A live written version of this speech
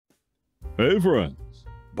Hey friends,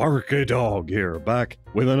 Barkey Dog here, back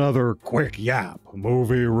with another quick yap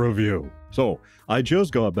movie review. So, I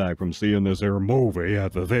just got back from seeing this here movie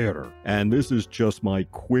at the theater, and this is just my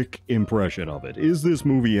quick impression of it. Is this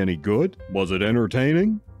movie any good? Was it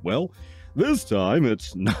entertaining? Well, this time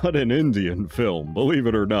it's not an Indian film, believe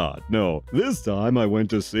it or not. No, this time I went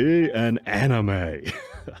to see an anime.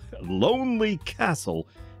 Lonely Castle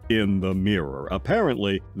in the Mirror.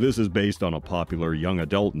 Apparently, this is based on a popular young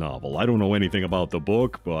adult novel. I don't know anything about the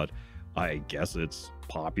book, but I guess it's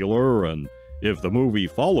popular, and if the movie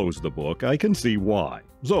follows the book, I can see why.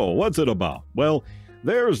 So, what's it about? Well,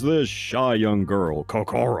 there's this shy young girl,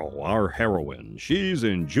 Kokoro, our heroine. She's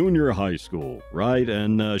in junior high school, right?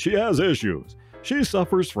 And she has issues. She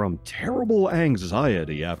suffers from terrible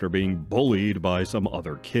anxiety after being bullied by some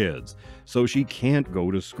other kids, so she can't go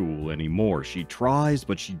to school anymore. She tries,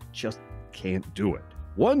 but she just can't do it.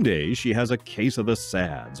 One day, she has a case of the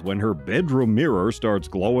sads when her bedroom mirror starts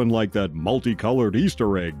glowing like that multicolored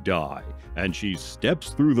Easter egg dye, and she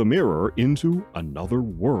steps through the mirror into another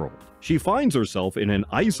world. She finds herself in an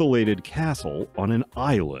isolated castle on an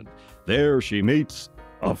island. There she meets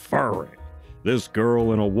a furry. This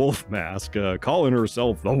girl in a wolf mask, calling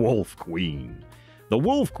herself the Wolf Queen. The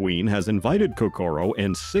Wolf Queen has invited Kokoro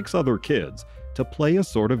and 6 other kids to play a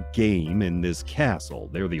sort of game in this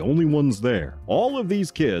castle. They're the only ones there. All of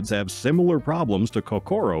these kids have similar problems to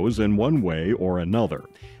Kokoro's in one way or another.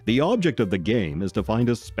 The object of the game is to find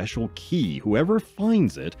a special key. Whoever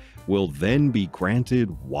finds it will then be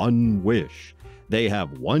granted one wish. They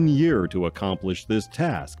have 1 year to accomplish this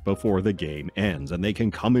task before the game ends, and they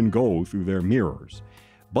can come and go through their mirrors.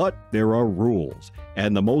 But there are rules,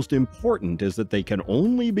 and the most important is that they can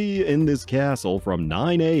only be in this castle from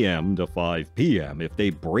 9 a.m. to 5 p.m. If they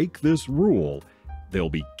break this rule, they'll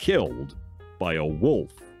be killed by a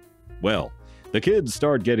wolf. Well, the kids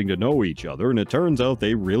start getting to know each other, and it turns out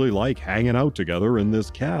they really like hanging out together in this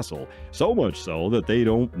castle, so much so that they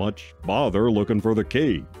don't much bother looking for the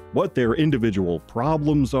key. What their individual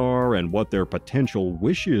problems are and what their potential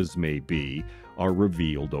wishes may be are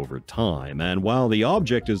revealed over time, and while the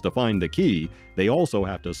object is to find the key, they also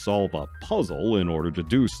have to solve a puzzle in order to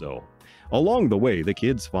do so. Along the way, the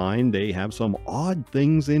kids find they have some odd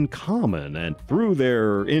things in common, and through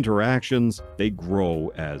their interactions, they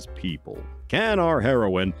grow as people. Can our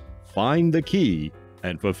heroine find the key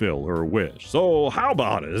and fulfill her wish? So how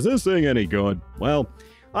about it? Is this thing any good? Well,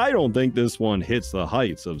 I don't think this one hits the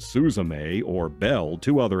heights of Suzume or Belle,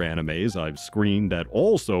 2 other animes I've screened that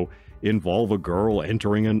also involve a girl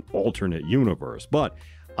entering an alternate universe, but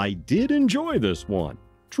I did enjoy this one.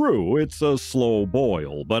 True, it's a slow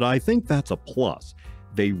boil, but I think that's a plus.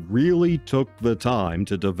 They really took the time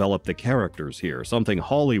to develop the characters here, something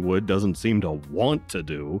Hollywood doesn't seem to want to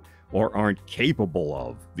do or aren't capable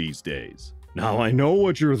of these days. Now I know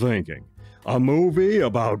what you're thinking. A movie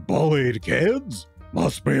about bullied kids?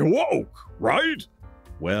 Must be woke, right?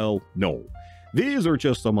 Well, no. These are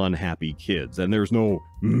just some unhappy kids, and there's no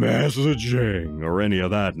messaging or any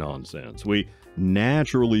of that nonsense. We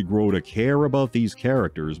naturally grow to care about these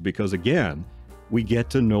characters because, again, we get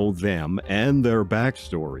to know them and their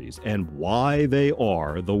backstories and why they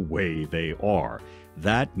are the way they are.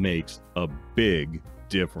 That makes a big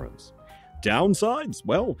difference. Downsides?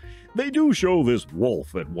 Well, they do show this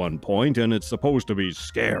wolf at one point, and it's supposed to be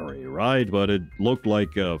scary, right? But it looked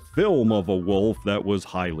like a film of a wolf that was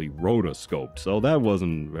highly rotoscoped, so that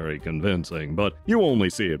wasn't very convincing, but you only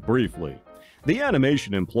see it briefly. The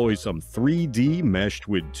animation employs some 3D meshed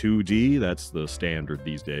with 2D. That's the standard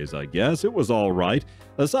these days, I guess. It was all right.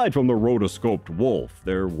 Aside from the rotoscoped wolf,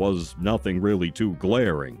 there was nothing really too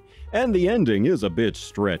glaring. And the ending is a bit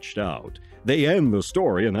stretched out. They end the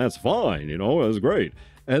story, and that's fine, that's great.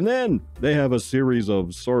 And then they have a series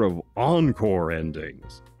of sort of encore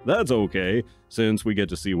endings. That's okay, since we get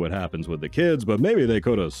to see what happens with the kids, but maybe they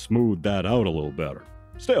could have smoothed that out a little better.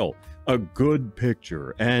 Still, a good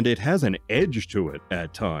picture, and it has an edge to it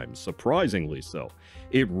at times, surprisingly so.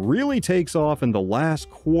 It really takes off in the last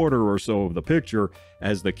quarter or so of the picture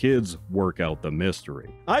as the kids work out the mystery.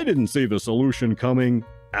 I didn't see the solution coming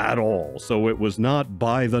at all, so it was not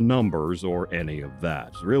by the numbers or any of that.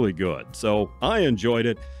 It's really good. So I enjoyed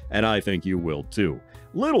it, and I think you will too.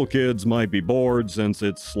 Little kids might be bored since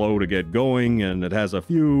it's slow to get going and it has a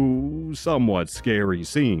few somewhat scary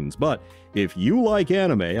scenes, but if you like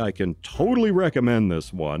anime, I can totally recommend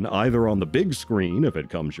this one, either on the big screen if it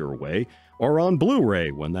comes your way, or on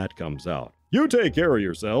Blu-ray when that comes out. You take care of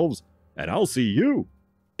yourselves, and I'll see you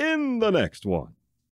in the next one.